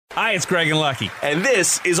Hi, it's Greg and Lucky. And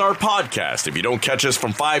this is our podcast. If you don't catch us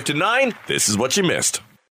from 5 to 9, this is what you missed.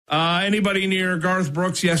 Anybody near Garth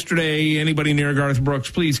Brooks yesterday, anybody near Garth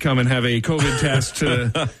Brooks, please come and have a COVID test.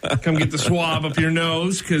 Come get the swab up your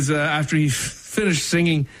nose, because after he finished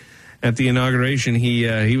singing at the inauguration,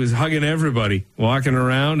 he was hugging everybody, walking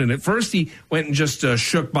around. And at first he went and just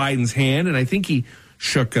shook Biden's hand, and I think he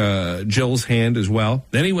shook Jill's hand as well.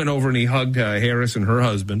 Then he went over and he hugged Harris and her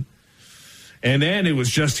husband. And then it was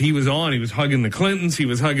just, he was hugging the Clintons, he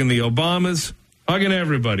was hugging the Obamas, hugging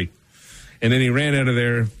everybody. And then he ran out of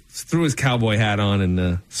there, threw his cowboy hat on,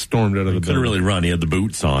 and stormed out of the building. Couldn't really run. He had the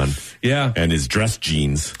boots on. Yeah. And his dress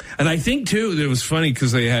jeans. And I think, too, it was funny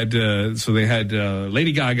because they had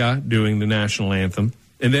Lady Gaga doing the national anthem.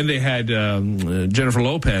 And then they had Jennifer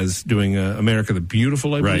Lopez doing America the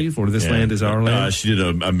Beautiful, I believe, or This Land Is Our Land. She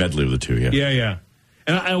did a medley of the two, Yeah.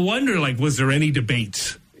 And I wonder, was there any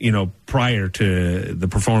debates, prior to the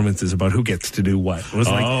performances about who gets to do what? Was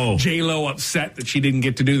J-Lo upset that she didn't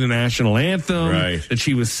get to do the national anthem, that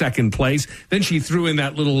she was second place. Then she threw in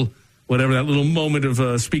that little moment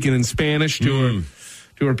of speaking in Spanish to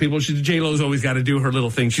her people. J-Lo's always got to do her little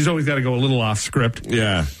thing. She's always got to go a little off script.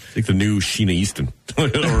 Yeah. Like the new Sheena Easton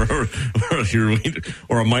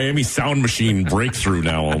or a Miami Sound Machine breakthrough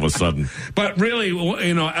now all of a sudden. But really,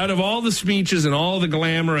 out of all the speeches and all the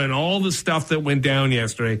glamour and all the stuff that went down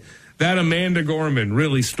yesterday, that Amanda Gorman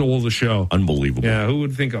really stole the show. Unbelievable. Yeah, who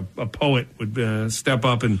would think a poet would step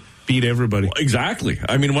up and beat everybody? Well, exactly.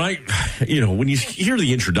 I mean, when you hear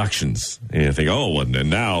the introductions, and you think, and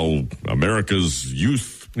now America's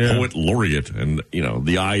youth poet laureate, and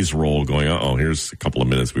the eyes roll going, here's a couple of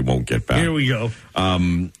minutes we won't get back. Here we go.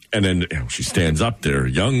 And then she stands up there,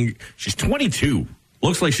 young. She's 22.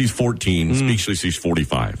 Looks like she's 14. Speaks like she's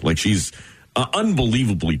 45. Like she's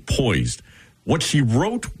unbelievably poised. What she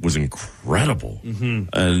wrote was incredible,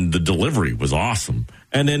 and the delivery was awesome.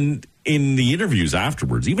 And then in the interviews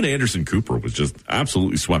afterwards, even Anderson Cooper was just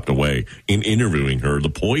absolutely swept away in interviewing her, the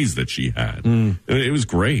poise that she had. It was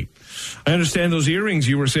great. I understand those earrings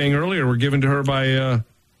you were saying earlier were given to her by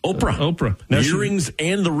Oprah. The earrings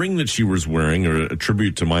and the ring that she was wearing are a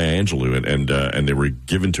tribute to Maya Angelou, and they were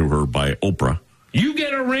given to her by Oprah. You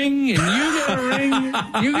get a ring, and you get a ring.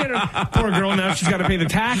 You get a poor girl. Now she's got to pay the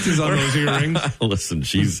taxes on those earrings. Listen,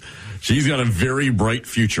 she's got a very bright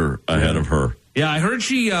future ahead of her. Yeah, I heard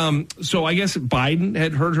she. So I guess Biden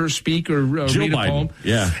had heard her speak or read a poem.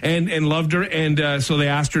 Yeah, and loved her, and so they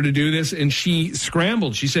asked her to do this, and she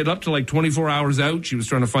scrambled. She said up to 24 hours out, she was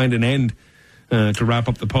trying to find an end to wrap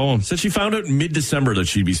up the poem. So she found out in mid-December that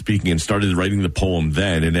she'd be speaking and started writing the poem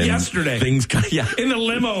then. And then yesterday. Things in the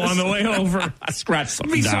limo on the way over. I scratched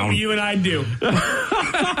something Be down. something you and I do.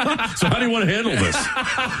 So how do you want to handle this?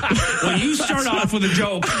 Well, you start off with a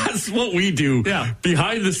joke. That's what we do. Yeah.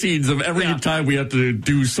 Behind the scenes of every time we have to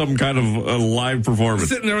do some kind of a live performance.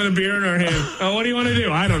 Sitting there with a beer in our hand. Oh, what do you want to do?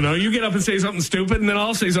 I don't know. You get up and say something stupid, and then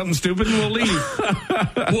I'll say something stupid, and we'll leave.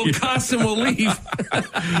 We'll cuss and we'll leave.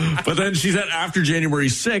 But then she said after January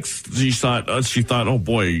 6th, she thought, oh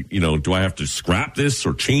boy, do I have to scrap this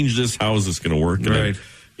or change this? How is this going to work? Right.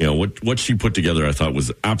 And, what she put together, I thought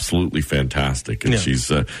was absolutely fantastic. And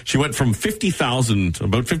she went from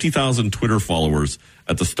about 50,000 Twitter followers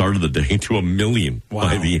at the start of the day to 1 million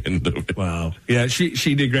by the end of it. Wow. Yeah,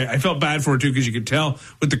 she did great. I felt bad for her, too, because you could tell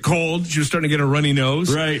with the cold, she was starting to get a runny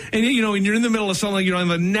nose. Right. And, when you're in the middle of something, like you're on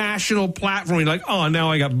the national platform, you're like, oh,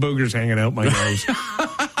 now I got boogers hanging out my nose.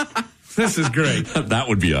 This is great. That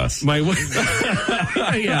would be us.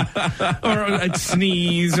 Yeah. Or I'd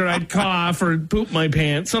sneeze, or I'd cough, or poop my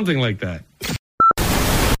pants, something like that.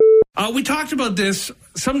 We talked about this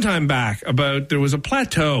sometime back, about there was a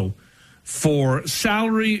plateau for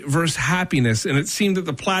salary versus happiness, and it seemed that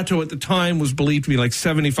the plateau at the time was believed to be like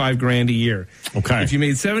 $75,000 a year. Okay. If you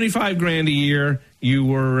made $75,000 a year, you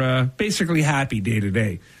were basically happy day to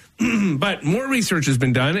day. But more research has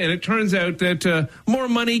been done, and it turns out that more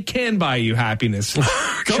money can buy you happiness.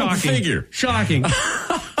 Go figure. Shocking.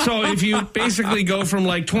 So if you basically go from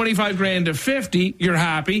like $25,000 to $50,000, you're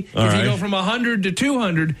happy. If you go from $100,000 to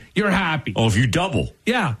 $200,000, you're happy. Oh, if you double.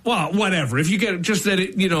 Yeah. Well, whatever. If you get just that,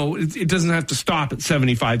 it doesn't have to stop at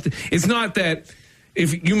 $75,000. It's not that.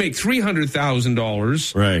 If you make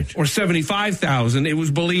 $300,000 right. or $75,000, it was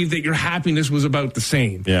believed that your happiness was about the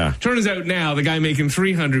same. Yeah. Turns out now the guy making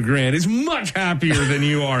 $300,000 is much happier than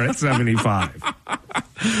you are at 75.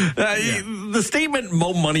 The statement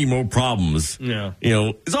 "more money, more problems,"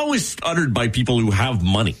 is always uttered by people who have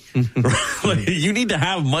money. Like, you need to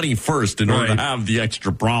have money first in order to have the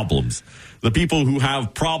extra problems. The people who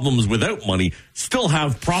have problems without money still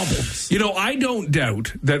have problems. I don't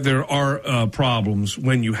doubt that there are problems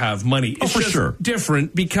when you have money. It's for sure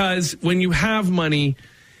different because when you have money,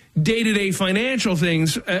 day-to-day financial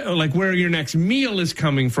things, like where your next meal is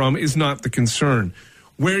coming from, is not the concern.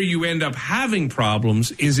 Where you end up having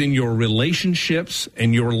problems is in your relationships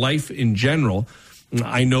and your life in general.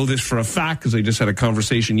 I know this for a fact because I just had a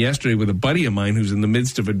conversation yesterday with a buddy of mine who's in the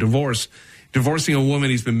midst of a divorce, divorcing a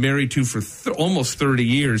woman he's been married to for almost 30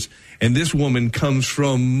 years. And this woman comes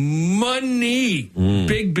from money,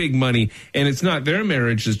 big money. And it's not their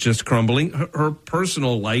marriage is just crumbling. Her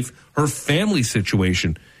personal life, her family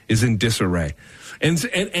situation is in disarray. And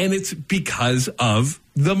it's because of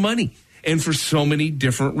the money. And for so many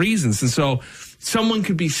different reasons. And so someone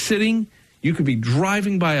could be you could be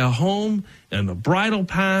driving by a home and the bridle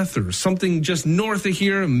path or something just north of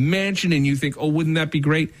here, a mansion, and you think, oh, wouldn't that be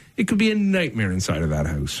great? It could be a nightmare inside of that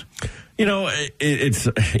house. It's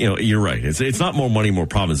you're right. It's not more money, more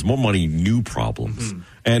problems. More money, new problems.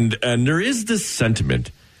 And there is this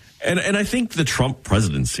sentiment, and I think the Trump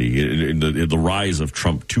presidency, in the rise of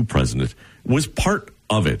Trump to president, was part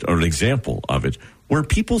of it, or an example of it, where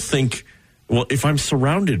people think, well, if I'm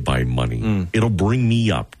surrounded by money, it'll bring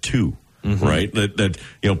me up too, right? That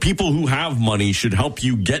people who have money should help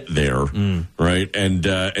you get there, right? And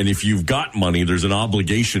if you've got money, there's an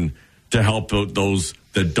obligation to help out those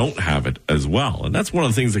that don't have it as well. And that's one of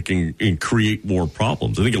the things that can create more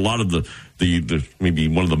problems. I think a lot of the maybe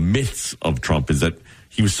one of the myths of Trump is that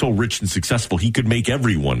he was so rich and successful, he could make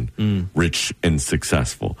everyone rich and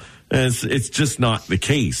successful. And it's just not the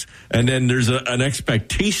case. And then there's an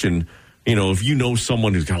expectation, if you know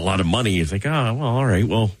someone who's got a lot of money, it's like, all right,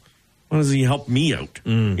 well, why does he help me out,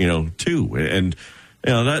 too? And,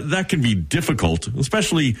 that can be difficult,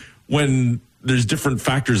 especially when there's different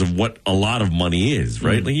factors of what a lot of money is,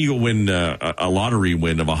 right? Like you go win a lottery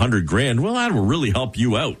win of $100,000. Well, that will really help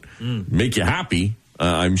you out, make you happy,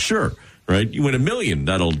 I'm sure. Right, you win $1 million,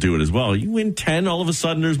 that'll do it as well. You win 10, all of a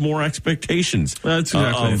sudden there's more expectations. That's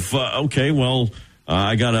exactly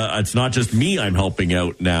it's not just me I'm helping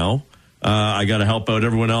out now. I got to help out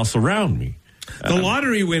everyone else around me. The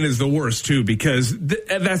lottery win is the worst too because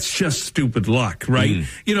that's just stupid luck, right?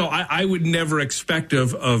 I would never expect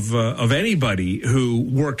of anybody who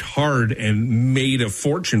worked hard and made a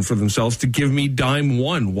fortune for themselves to give me dime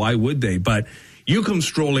one. Why would they? But you come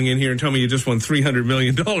strolling in here and tell me you just won $300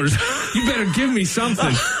 million. You better give me something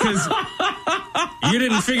because you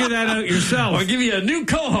didn't figure that out yourself. I'll give you a new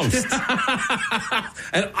co-host.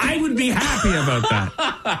 And I would be happy about that.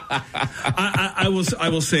 I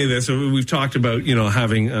will say this. We've talked about,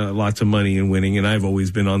 having lots of money and winning, and I've always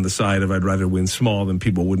been on the side of I'd rather win small than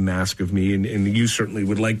people wouldn't ask of me, and you certainly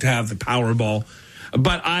would like to have the Powerball.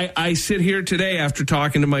 But I sit here today after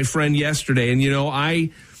talking to my friend yesterday,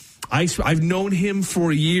 and, I've known him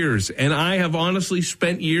for years, and I have honestly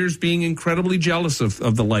spent years being incredibly jealous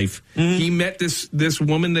of the life. He met this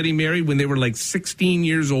woman that he married when they were like 16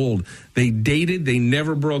 years old. They dated. They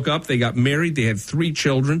never broke up. They got married. They had 3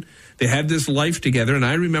 children. They had this life together, and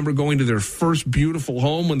I remember going to their first beautiful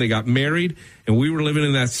home when they got married, and we were living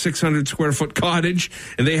in that 600-square-foot cottage,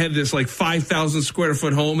 and they had this like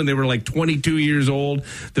 5,000-square-foot home, and they were like 22 years old.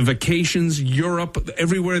 The vacations, Europe,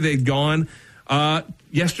 everywhere they'd gone.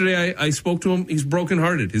 Yesterday I spoke to him. He's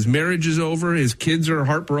brokenhearted. His marriage is over. His kids are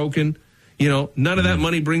heartbroken. None of that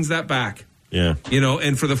money brings that back. Yeah.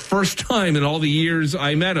 And for the first time in all the years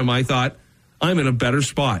I met him, I thought, I'm in a better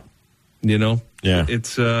spot. Yeah.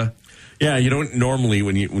 It's, you don't normally,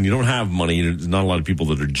 when you don't have money, there's not a lot of people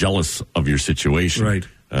that are jealous of your situation. Right.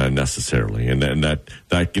 Necessarily. And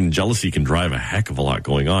that jealousy can drive a heck of a lot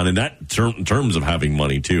going on. And that in terms of having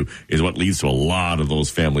money too is what leads to a lot of those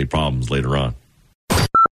family problems later on.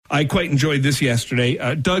 I quite enjoyed this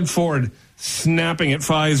yesterday. Doug Ford snapping at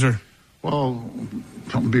Pfizer. Well,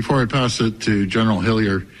 before I pass it to General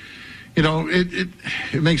Hillier,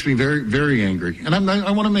 it makes me very, very angry. And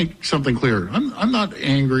I want to make something clear. I'm not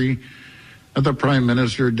angry at the Prime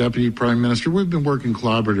Minister, Deputy Prime Minister. We've been working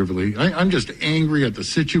collaboratively. I'm just angry at the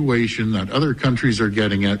situation that other countries are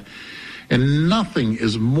getting at. And nothing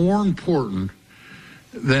is more important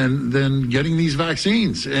than getting these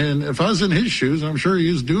vaccines. And if I was in his shoes, I'm sure he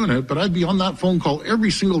is doing it, but I'd be on that phone call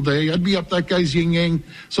every single day. I'd be up that guy's yin-yang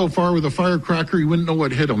so far with a firecracker, he wouldn't know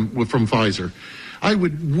what hit him from Pfizer. I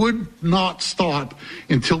would not stop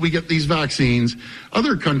until we get these vaccines.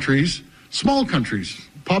 Other countries, small countries,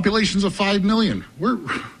 Populations of 5 million. We're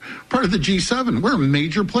part of the G7. We're a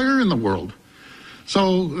major player in the world.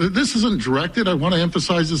 So this isn't directed, I want to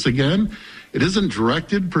emphasize this again, it isn't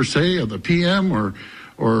directed per se at the PM or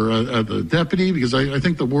the deputy, because I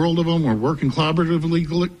think the world of them, we're working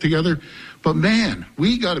collaboratively together. But man,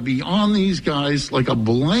 we got to be on these guys like a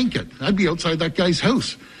blanket. I'd be outside that guy's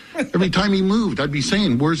house. Every time he moved, I'd be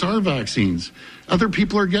saying, where's our vaccines? Other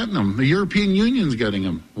people are getting them. The European Union's getting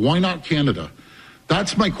them. Why not Canada?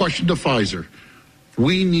 That's my question to Pfizer.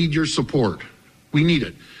 We need your support. We need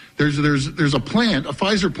it. There's a plant, a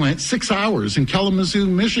Pfizer plant, 6 hours in Kalamazoo,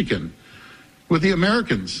 Michigan, with the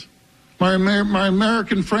Americans. My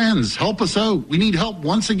American friends, help us out. We need help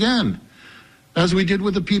once again, as we did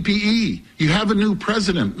with the PPE. You have a new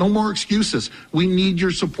president. No more excuses. We need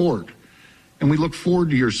your support. And we look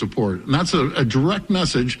forward to your support. And that's a direct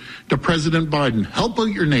message to President Biden. Help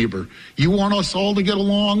out your neighbor. You want us all to get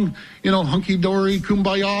along, hunky-dory,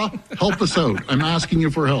 kumbaya? Help us out. I'm asking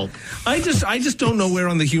you for help. I just don't know where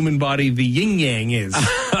on the human body the yin-yang is.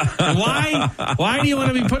 Why do you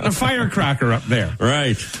want to be putting a firecracker up there?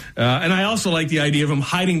 Right. And I also like the idea of him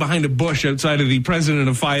hiding behind a bush outside of the president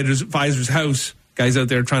of Pfizer's house. Guys out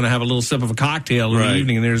there trying to have a little sip of a cocktail in the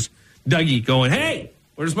evening, and there's Dougie going, hey!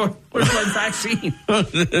 Where's my vaccine?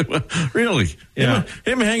 Really? Yeah.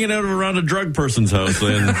 Him hanging out around a drug person's house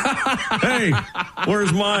and, hey,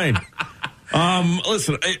 where's mine?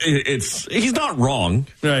 Listen, he's not wrong.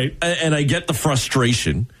 Right. And I get the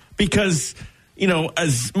frustration because,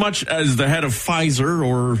 as much as the head of Pfizer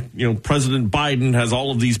or, President Biden has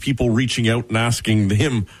all of these people reaching out and asking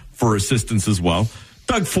him for assistance as well,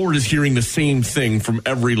 Doug Ford is hearing the same thing from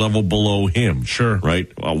every level below him. Sure.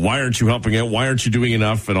 Right? Why aren't you helping out? Why aren't you doing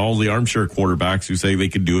enough? And all the armchair quarterbacks who say they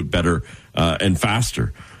can do it better and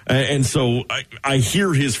faster. And so I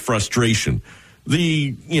hear his frustration.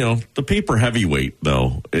 The paper heavyweight,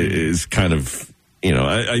 though, is kind of,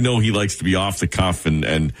 I know he likes to be off the cuff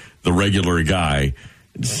and the regular guy.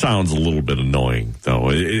 It sounds a little bit annoying, though.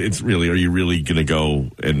 It's really, are you really going to go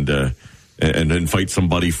and fight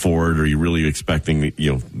somebody for it? Or are you really expecting,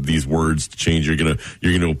 these words to change? You're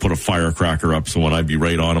gonna put a firecracker up so when I'd be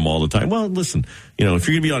right on him all the time. Well, listen, if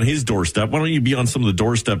you're gonna be on his doorstep, why don't you be on some of the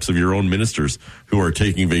doorsteps of your own ministers who are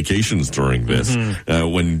taking vacations during this,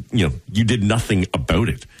 when, you did nothing about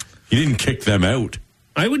it. You didn't kick them out.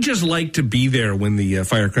 I would just like to be there when the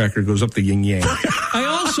firecracker goes up the yin-yang. I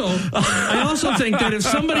also think that if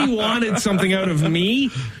somebody wanted something out of me,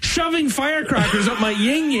 shoving firecrackers up my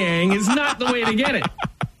yin-yang is not the way to get it.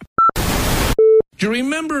 Do you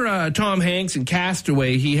remember Tom Hanks in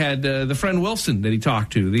Castaway? He had the friend Wilson that he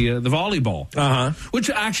talked to, the volleyball. Uh-huh. Which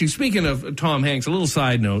actually, speaking of Tom Hanks, a little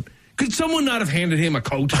side note, could someone not have handed him a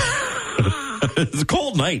coat? It's a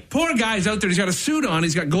cold night. Poor guy's out there. He's got a suit on.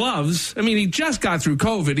 He's got gloves. I mean, he just got through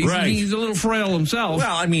COVID. He's a little frail himself.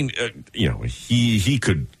 Well, I mean, he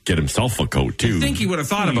could get himself a coat, too. I think he would have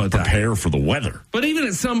thought about that. Prepare for the weather. But even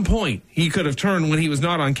at some point, he could have turned when he was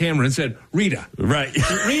not on camera and said, Rita. Right.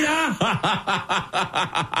 Rita!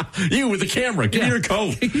 You with the camera. Give me your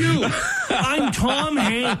coat. You. I'm Tom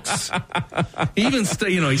Hanks. He even,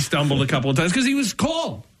 he stumbled a couple of times because he was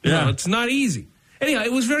cold. Yeah. It's not easy. Anyhow,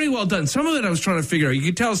 it was very well done. Some of it I was trying to figure out. You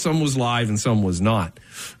could tell some was live and some was not.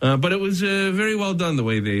 But it was very well done the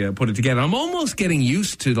way they put it together. I'm almost getting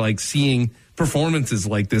used to seeing performances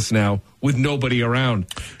like this now with nobody around.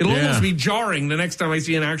 It'll almost be jarring the next time I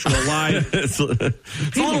see an actual live. It's a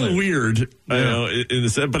little weird, in the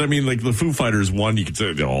sense. But I mean, the Foo Fighters one, you could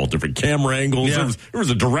say all different camera angles. Yeah. There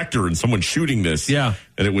was a director and someone shooting this. Yeah.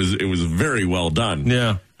 And it was very well done.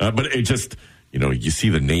 Yeah. But it just, you see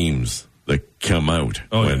the names that come out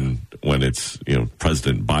when it's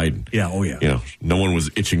President Biden. Yeah, oh yeah. No one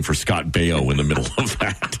was itching for Scott Baio in the middle of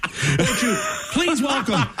that. Would you please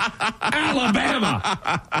welcome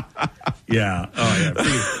Alabama? Yeah. Oh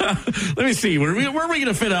yeah. Let me see. Where are we going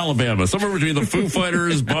to fit Alabama? Somewhere between the Foo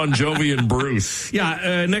Fighters, Bon Jovi, and Bruce.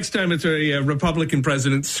 Yeah. Next time it's a Republican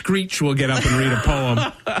president, Screech will get up and read a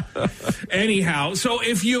poem. Anyhow, so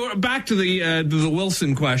if you're back to the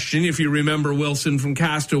Wilson question, if you remember Wilson from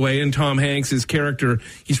Castaway and Tom Hanks' character,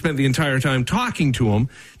 he spent the entire time talking to him.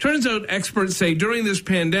 Turns out experts say during this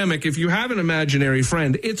pandemic, if you have an imaginary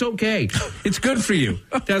friend, it's okay. It's good for you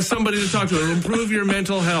to have somebody to talk to. It'll improve your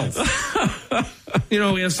mental health.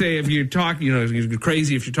 We say if you talk, if you're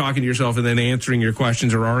crazy if you're talking to yourself and then answering your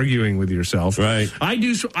questions or arguing with yourself. Right. I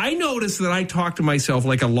do. So I notice that I talk to myself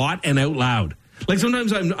a lot and out loud.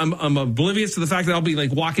 Sometimes I'm oblivious to the fact that I'll be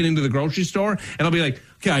walking into the grocery store and I'll be like,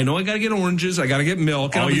 okay, I know I got to get oranges, I got to get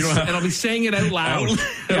milk, and I'll be saying it out loud.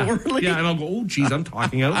 Really? Yeah, and I'll go, oh, geez, I'm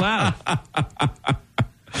talking out loud.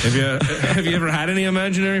 Have you ever had any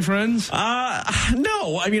imaginary friends?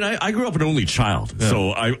 No. I mean, I grew up an only child,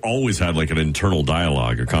 so I always had like an internal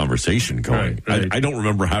dialogue or conversation going. Right. I don't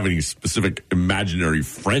remember having any specific imaginary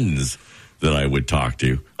friends that I would talk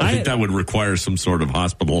to. I think that would require some sort of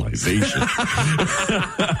hospitalization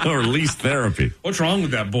or at least therapy. What's wrong with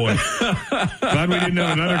that boy? Glad we didn't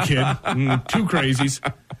have another kid. Two crazies.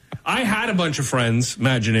 I had a bunch of friends,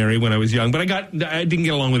 imaginary, when I was young, but I didn't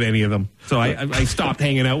get along with any of them. So I stopped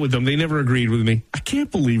hanging out with them. They never agreed with me. I can't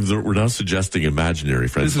believe that we're now suggesting imaginary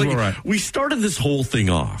friends. This is all right. We started this whole thing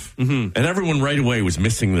off, and everyone right away was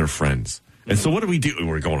missing their friends. And so what do?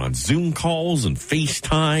 We're going on Zoom calls and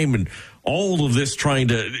FaceTime and all of this, trying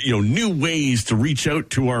to, new ways to reach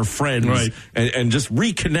out to our friends and just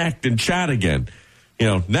reconnect and chat again.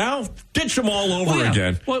 Now ditch them all over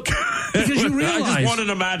again. Well, because you realize I just want an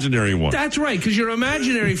imaginary one. That's right, because your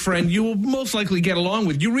imaginary friend you will most likely get along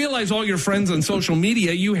with. You realize all your friends on social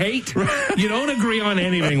media you hate. You don't agree on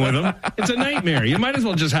anything with them. It's a nightmare. You might as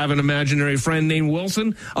well just have an imaginary friend named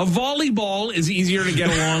Wilson. A volleyball is easier to get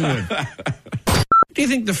along with. Do you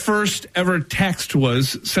think the first ever text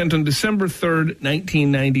was sent on December 3rd,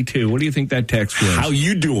 1992? What do you think that text was? How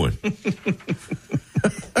you doing?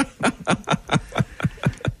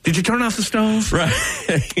 Did you turn off the stove?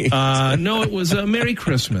 Right. No, it was Merry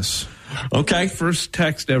Christmas. Okay. First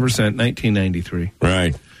text ever sent, 1993.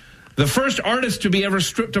 Right. The first artist to be ever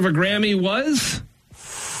stripped of a Grammy was?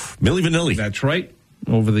 Milli Vanilli. That's right.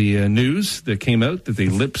 Over the news that came out that they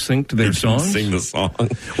lip-synced their songs. Sing the song.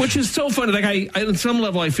 Which is so funny. Like, I on some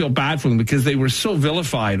level, I feel bad for them because they were so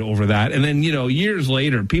vilified over that. And then, years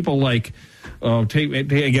later, people like, take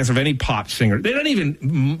I guess, of any pop singer, they don't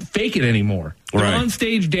even fake it anymore. They're on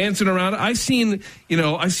stage dancing around. I've seen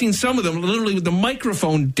some of them literally with the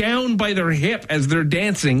microphone down by their hip as they're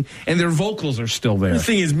dancing, and their vocals are still there. The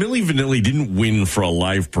thing is, Milli Vanilli didn't win for a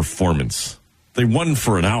live performance. They won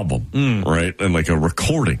for an album, right? And like a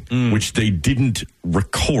recording, which they didn't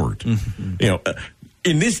record. Mm-hmm.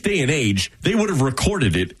 In this day and age, they would have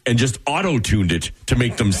recorded it and just auto-tuned it to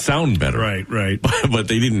make them sound better. Right. But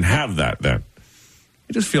they didn't have that then.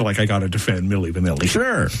 I just feel like I got to defend Milli Vanilli.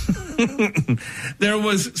 Sure. There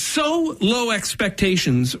was so low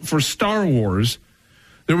expectations for Star Wars,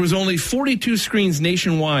 there was only 42 screens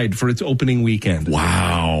nationwide for its opening weekend.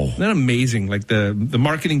 Wow. Isn't that amazing? Like the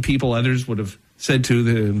marketing people, others would have said to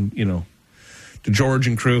to George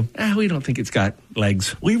and crew, we don't think it's got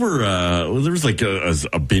legs. We were, there was like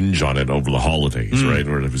a binge on it over the holidays, right?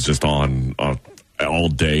 Where it was just on all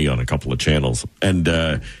day on a couple of channels. And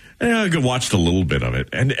I watched a little bit of it.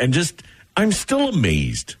 And just, I'm still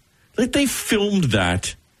amazed that they filmed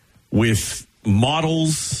that with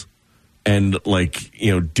models and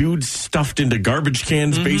dudes stuffed into garbage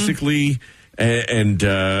cans, basically. And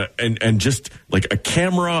just like a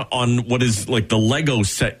camera on what is like the Lego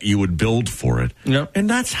set you would build for it. Yep. And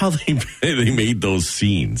that's how they made those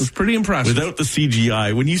scenes. It was pretty impressive. Without the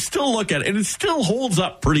CGI, when you still look at it, it still holds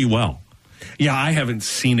up pretty well. Yeah, I haven't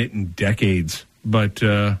seen it in decades, but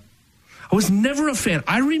I was never a fan.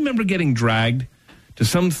 I remember getting dragged to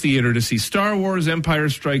some theater to see Star Wars, Empire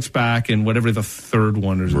Strikes Back, and whatever the third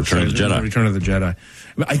one is. Return of the Jedi. Return of the Jedi.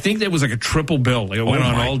 I think that was like a triple bill. Like it went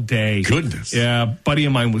on all day. Goodness. Yeah, a buddy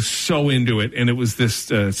of mine was so into it, and it was this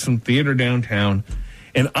some theater downtown.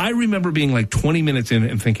 And I remember being like 20 minutes in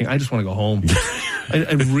and thinking, I just want to go home.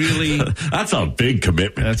 I really... That's a big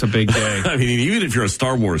commitment. That's a big day. I mean, even if you're a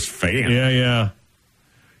Star Wars fan.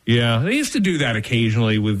 Yeah, they used to do that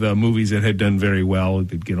occasionally with movies that had done very well.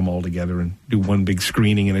 They'd get them all together and do one big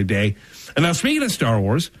screening in a day. And now, speaking of Star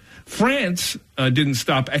Wars, France didn't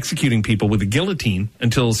stop executing people with the guillotine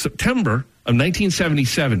until September of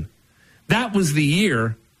 1977. That was the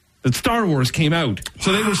year that Star Wars came out.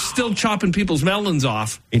 So they were still chopping people's melons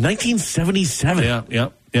off. In 1977?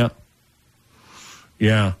 Yeah.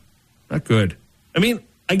 Not good. I mean,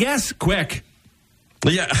 I guess quick.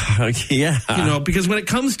 Yeah. Because when it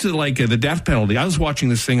comes to the death penalty, I was watching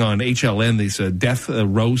this thing on HLN, these death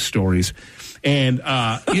row stories. And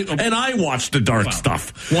and I watched the dark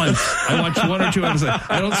stuff once. I watched one or two episodes.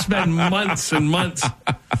 I don't spend months and months.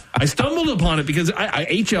 I stumbled upon it because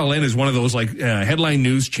HLN is one of those headline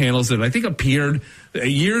news channels that I think appeared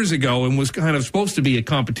years ago and was kind of supposed to be a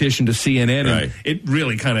competition to CNN. Right. And it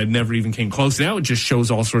really kind of never even came close. Now it just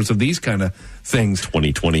shows all sorts of these kind of things.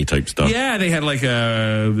 2020 type stuff. Yeah, they had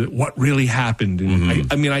what really happened.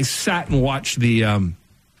 And I sat and watched the.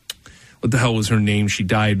 What the hell was her name? She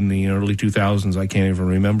died in the early 2000s. I can't even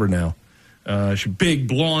remember now. She's a big,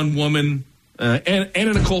 blonde woman.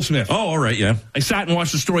 Anna Nicole Smith. Oh, all right, yeah. I sat and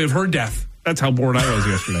watched the story of her death. That's how bored I was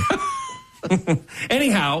yesterday.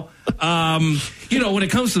 Anyhow, when it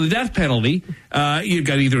comes to the death penalty, you've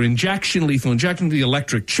got either injection, lethal injection, the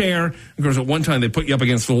electric chair. Of course, at one time they put you up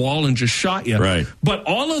against the wall and just shot you. Right. But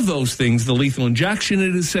all of those things, the lethal injection,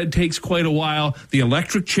 it is said, takes quite a while. The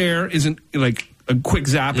electric chair isn't like a quick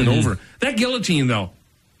zap and over. That guillotine, though,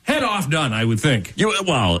 head off done, I would think.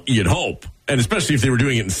 You'd hope. And especially if they were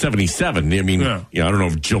doing it in 1977. I mean, I don't know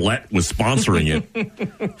if Gillette was sponsoring it.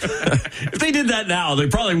 If they did that now, they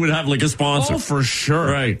probably would have like a sponsor. Oh, for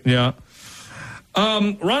sure. Right. Yeah.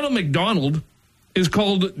 Ronald McDonald is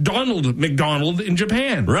called Donald McDonald in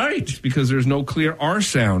Japan. Right. It's because there's no clear R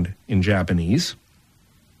sound in Japanese.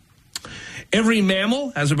 Every mammal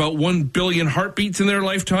has about 1 billion heartbeats in their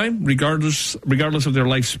lifetime, regardless of their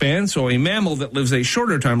lifespan. So a mammal that lives a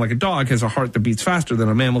shorter time, like a dog, has a heart that beats faster than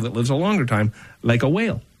a mammal that lives a longer time, like a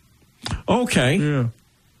whale. Okay. Yeah.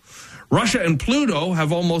 Russia and Pluto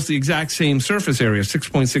have almost the exact same surface area,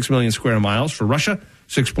 6.6 million square miles for Russia,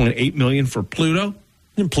 6.8 million for Pluto.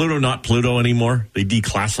 Isn't Pluto not Pluto anymore? They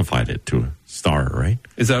declassified it to a star, right?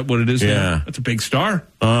 Is that what it is? Yeah. Now? That's a big star.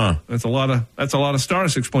 That's a lot of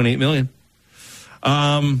stars, 6.8 million.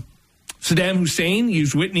 Saddam Hussein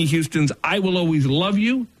used Whitney Houston's "I Will Always Love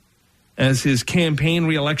You" as his campaign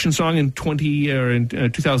re-election song in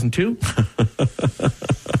 2002.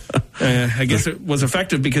 I guess it was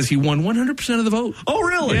effective because he won 100% of the vote. Oh,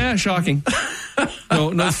 really? Yeah, shocking.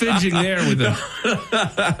 No fidging there with them.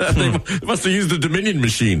 They must have used the Dominion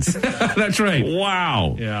machines. That's right.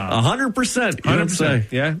 Wow. Yeah. 100%.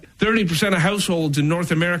 100%. Yeah. 30% of households in North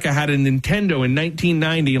America had a Nintendo in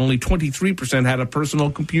 1990, and only 23% had a personal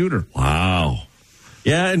computer. Wow.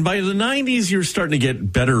 Yeah, and by the 90s, you're starting to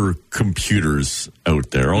get better computers out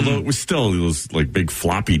there, although it was still those like big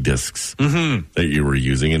floppy disks that you were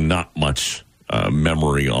using and not much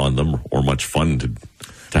memory on them or much fun to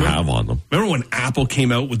have on them. Remember when Apple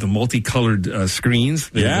came out with the multicolored screens?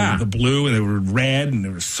 The blue, and they were red, and they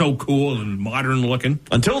were so cool and modern looking.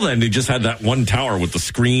 Until then, they just had that one tower with the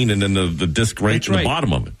screen and then the disc right in the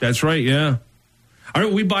bottom of it. That's right, yeah. All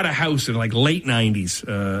right, we bought a house in like late 90s,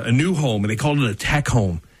 a new home, and they called it a tech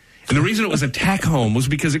home. And the reason it was a tech home was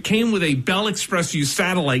because it came with a Bell Express U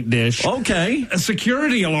satellite dish, a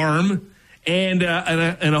security alarm, and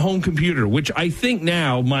a home computer, which I think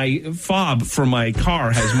now my fob for my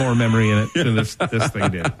car has more memory in it than this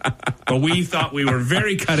thing did. But we thought we were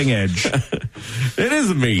very cutting edge. It is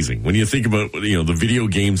amazing when you think about the video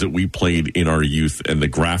games that we played in our youth and the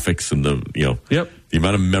graphics and the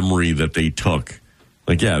amount of memory that they took.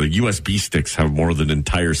 Like, the USB sticks have more than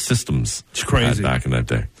entire systems. It's crazy. Back in that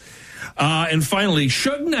day. And finally,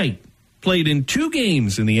 Suge Knight played in 2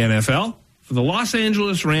 games in the NFL for the Los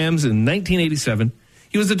Angeles Rams in 1987.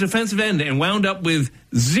 He was a defensive end and wound up with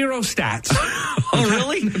 0 stats. Oh,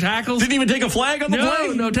 really? No tackles. Didn't even take a flag on the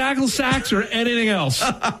play? No tackles, sacks, or anything else.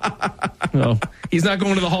 No, he's not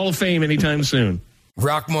going to the Hall of Fame anytime soon.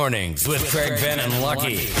 Rock Mornings with Craig Venn and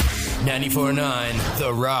Lucky. 94.9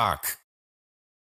 The Rock.